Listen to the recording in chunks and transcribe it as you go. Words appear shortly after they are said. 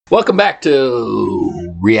Welcome back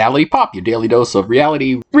to Reality Pop, your daily dose of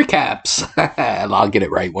reality recaps. I'll get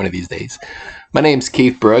it right one of these days. My name's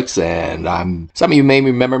Keith Brooks, and some of you may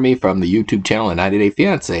remember me from the YouTube channel 90 Day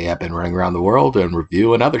Fiance. I've been running around the world and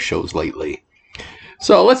reviewing other shows lately.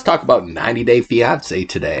 So let's talk about 90 Day Fiance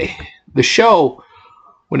today. The show,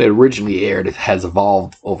 when it originally aired, it has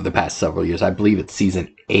evolved over the past several years. I believe it's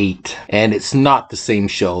season 8, and it's not the same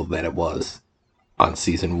show that it was on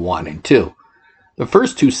season 1 and 2. The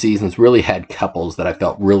first 2 seasons really had couples that I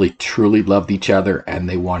felt really truly loved each other, and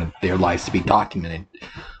they wanted their lives to be documented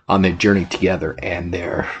on their journey together and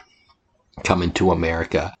their coming to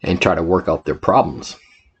America and try to work out their problems.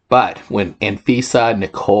 But when Anfisa,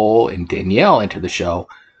 Nicole, and Danielle entered the show,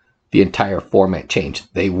 the entire format changed.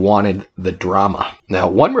 They wanted the drama. Now,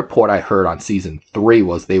 one report I heard on season 3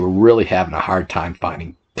 was they were really having a hard time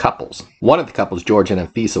finding couples. One of the couples, George and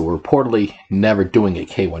Anfisa, were reportedly never doing a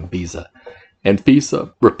K-1 visa.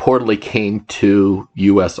 Anfisa reportedly came to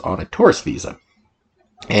U.S. on a tourist visa.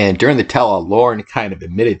 And during the tell-all, Lauren kind of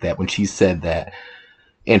admitted that when she said that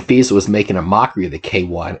Anfisa was making a mockery of the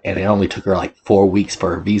K-1 and it only took her like 4 weeks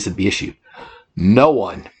for her visa to be issued. No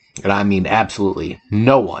one, and I mean absolutely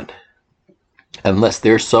no one, unless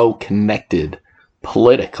they're so connected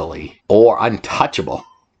politically or untouchable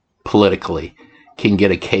politically, can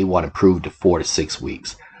get a K-1 approved to 4 to 6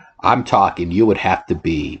 weeks. I'm talking you would have to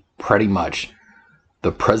be pretty much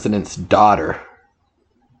the president's daughter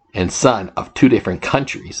and son of 2 different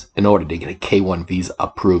countries in order to get a K-1 visa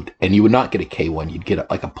approved. And you would not get a K-1, you'd get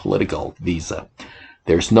like a political visa.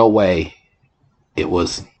 There's no way it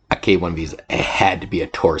was a K-1 visa. It had to be a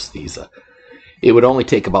tourist visa. It would only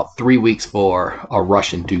take about 3 weeks for a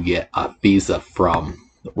Russian to get a visa from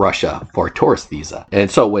Russia for a tourist visa.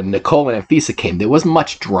 And so when Nicole and Anfisa came, there wasn't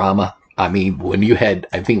much drama. I mean, when you had,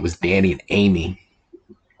 I think it was Danny and Amy,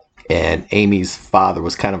 and Amy's father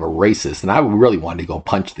was kind of a racist, and I really wanted to go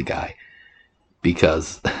punch the guy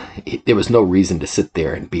because there was no reason to sit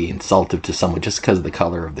there and be insultive to someone just because of the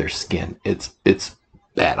color of their skin. It's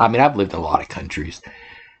bad. I mean, I've lived in a lot of countries.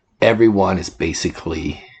 Everyone is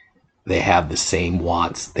basically, they have the same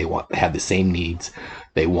wants. They have the same needs.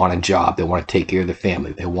 They want a job. They want to take care of their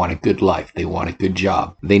family. They want a good life. They want a good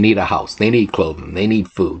job. They need a house. They need clothing. They need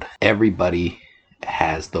food. Everybody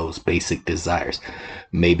has those basic desires.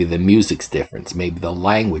 Maybe the music's different. Maybe the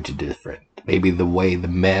language is different. Maybe the way the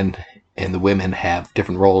men and the women have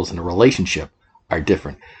different roles in a relationship are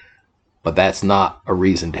different. But that's not a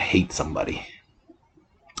reason to hate somebody.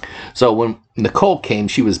 So when Nicole came,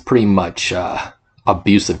 she was pretty much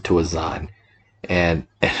abusive to Azan. And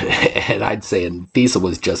I'd say Anfisa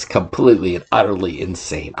was just completely and utterly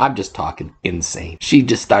insane. I'm just talking insane. She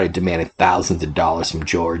just started demanding thousands of dollars from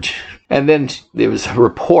George. And then there was a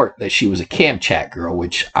report that she was a cam chat girl,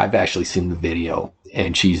 which I've actually seen the video,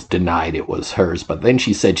 and she's denied it was hers. But then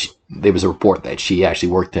she said there was a report that she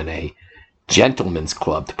actually worked in a gentleman's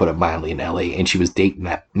club, to put it mildly, in LA, and she was dating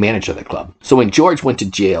that manager of the club. So when George went to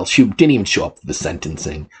jail, she didn't even show up for the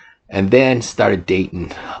sentencing, and then started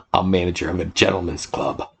dating a manager of a gentleman's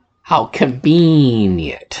club. How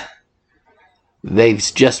convenient. They've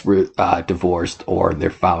just divorced, or they're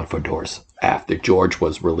filing for divorce after George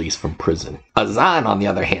was released from prison. Azan, on the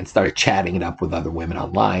other hand, started chatting it up with other women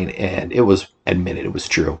online, and it was admitted it was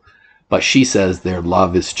true. But she says their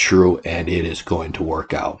love is true and it is going to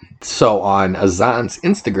work out. So on Azan's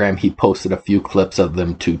Instagram, he posted a few clips of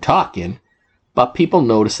them 2 talking, but people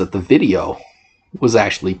noticed that the video was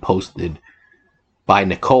actually posted by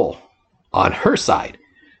Nicole on her side,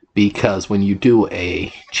 because when you do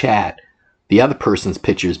a chat, the other person's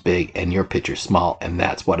picture is big and your picture is small, and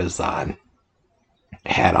that's what Azan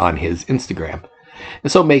had on his Instagram.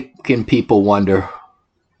 And so making people wonder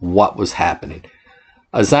what was happening.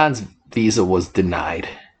 Azan's visa was denied,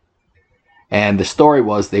 and the story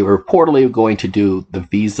was they were reportedly going to do the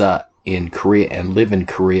visa in Korea and live in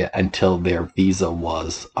Korea until their visa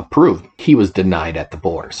was approved. He was denied at the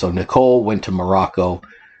border. So Nicole went to Morocco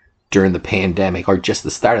during the pandemic, or just the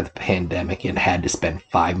start of the pandemic, and had to spend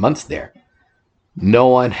 5 months there. No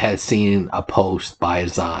one has seen a post by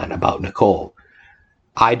Azan about Nicole.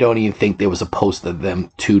 I don't even think there was a post of them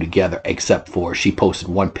 2 together, except for she posted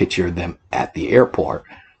one picture of them at the airport,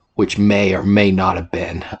 which may or may not have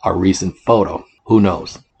been a recent photo. Who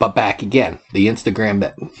knows? But back again, the Instagram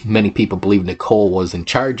that many people believe Nicole was in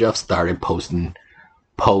charge of started posting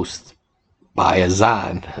posts by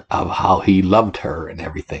Azan of how he loved her and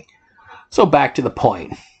everything. So back to the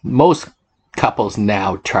point. Most couples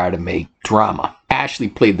now try to make drama. Ashley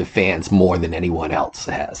played the fans more than anyone else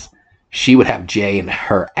has. She would have Jay and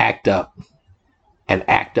her act up and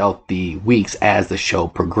act out the weeks as the show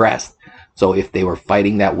progressed. So if they were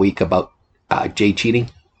fighting that week about Jay cheating,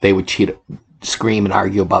 they would scream and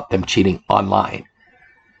argue about them cheating online.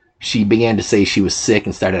 She began to say she was sick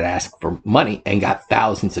and started asking for money and got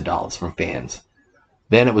thousands of dollars from fans.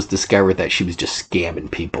 Then it was discovered that she was just scamming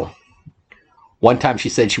people. One time she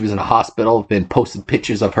said she was in a hospital, then posted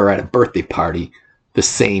pictures of her at a birthday party the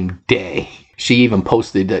same day. She even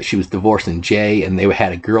posted that she was divorcing Jay and they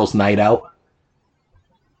had a girls' night out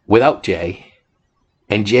without Jay.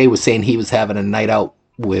 And Jay was saying he was having a night out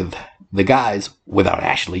with the guys without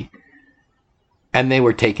Ashley. And they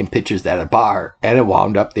were taking pictures at a bar, and it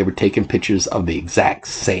wound up they were taking pictures of the exact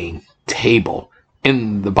same table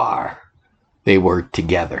in the bar. They were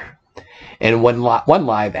together. And one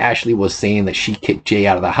live, Ashley was saying that she kicked Jay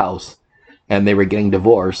out of the house and they were getting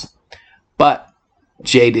divorced. But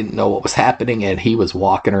Jay didn't know what was happening, and he was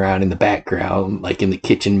walking around in the background, like in the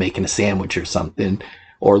kitchen making a sandwich or something,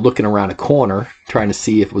 or looking around a corner trying to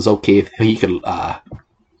see if it was okay if he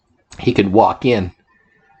could walk in.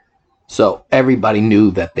 So everybody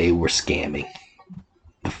knew that they were scamming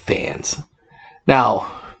the fans.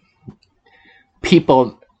 Now,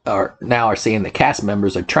 people are saying the cast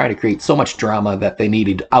members are trying to create so much drama that they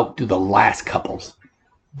needed to outdo the last couples.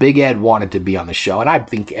 Big Ed wanted to be on the show, and I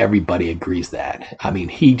think everybody agrees that. I mean,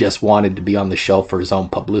 he just wanted to be on the show for his own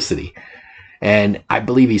publicity. And I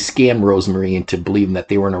believe he scammed Rosemary into believing that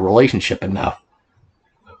they were in a relationship enough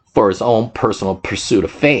for his own personal pursuit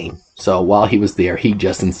of fame. So while he was there, he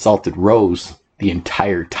just insulted Rose the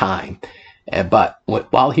entire time. But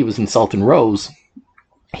while he was insulting Rose,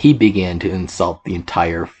 he began to insult the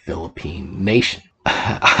entire Philippine nation.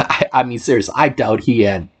 I mean, seriously, I doubt he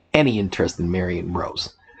had any interest in marrying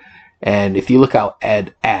Rose. And if you look how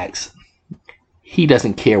Ed acts, he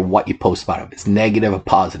doesn't care what you post about him. It's negative or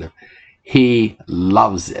positive. He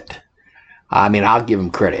loves it. I mean, I'll give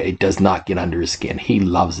him credit. It does not get under his skin. He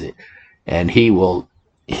loves it. And he will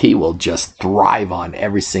just thrive on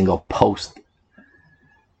every single post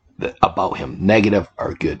about him, negative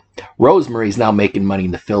or good. Rosemary's now making money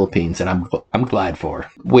in the Philippines, and I'm glad for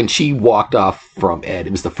her. When she walked off from Ed,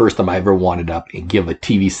 it was the first time I ever wanted up and give a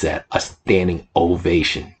TV set a standing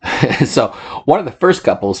ovation. So one of the first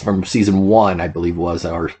couples from season 1, I believe was,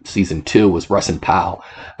 or season 2, was Russ and Pao,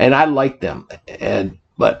 and I liked them.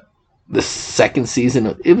 But the second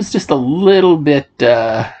season, it was just a little bit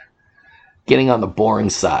getting on the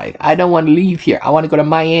boring side. I don't want to leave here. I want to go to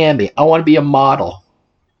Miami. I want to be a model.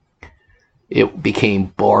 It became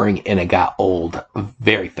boring and it got old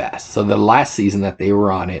very fast. So the last season that they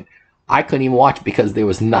were on it, I couldn't even watch because there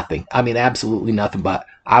was nothing. I mean, absolutely nothing. But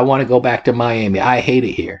I want to go back to Miami. I hate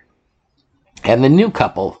it here. And the new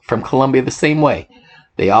couple from Colombia, the same way.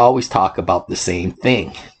 They always talk about the same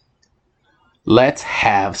thing. Let's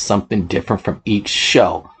have something different from each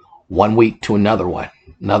show. One week to another one.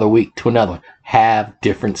 Another week to another one. Have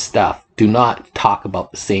different stuff. Do not talk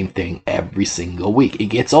about the same thing every single week. It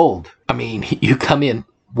gets old. I mean, you come in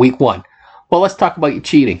week 1. Well, let's talk about you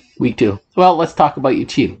cheating. Week 2. Well, let's talk about you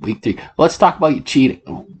cheating. Week 3. Let's talk about you cheating.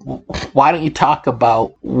 Why don't you talk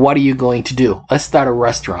about what are you going to do? Let's start a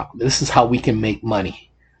restaurant. This is how we can make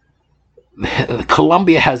money.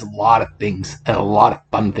 Colombia has a lot of things and a lot of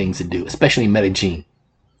fun things to do, especially Medellin.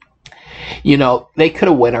 You know, they could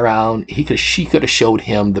have went around. She could have showed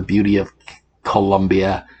him the beauty of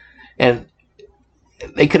Colombia, and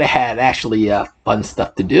they could have had actually fun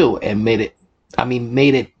stuff to do and made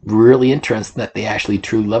it really interesting that they actually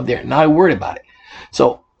truly love there. Not worried about it.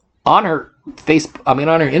 So on her on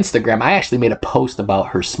her Instagram, I actually made a post about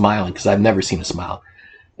her smiling because I've never seen her smile.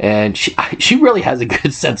 And she really has a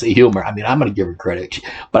good sense of humor. I mean, I'm going to give her credit,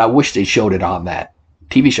 but I wish they showed it on that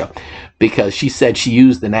TV show because she said she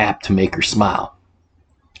used an app to make her smile.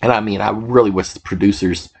 And I mean, I really wish the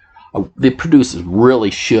producers really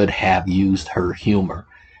should have used her humor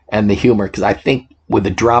because I think with the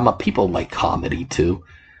drama, people like comedy too.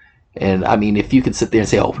 And I mean, if you could sit there and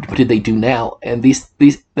say, "Oh, what did they do now?" and these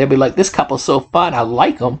they'll be like, "This couple's so fun. I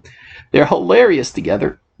like them. They're hilarious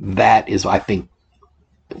together." That is, I think,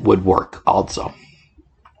 would work also.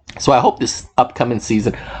 So I hope this upcoming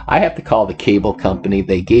season, I have to call the cable company.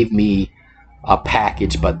 They gave me a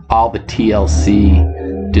package, but all the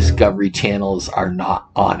TLC Discovery channels are not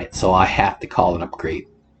on it. So I have to call an upgrade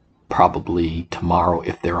probably tomorrow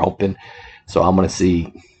if they're open. So I'm going to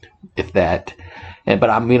see if that. But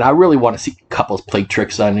I mean, I really want to see couples play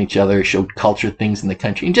tricks on each other, show culture things in the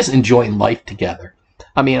country, and just enjoying life together.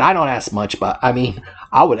 I mean, I don't ask much, but I mean,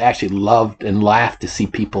 I would actually love and laugh to see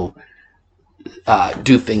people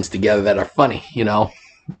do things together that are funny, you know.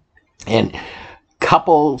 And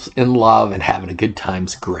couples in love and having a good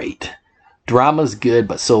time's great. Drama's good,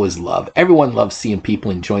 but so is love. Everyone loves seeing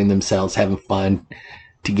people enjoying themselves, having fun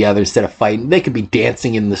together instead of fighting. They could be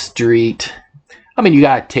dancing in the street. I mean, you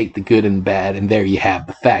gotta take the good and the bad, and there you have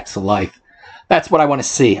the facts of life. That's what I want to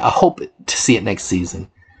see. I hope to see it next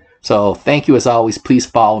season. So thank you as always. Please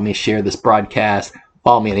follow me, share this broadcast.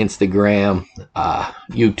 Follow me on Instagram,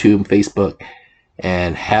 YouTube, Facebook,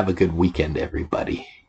 and have a good weekend, everybody.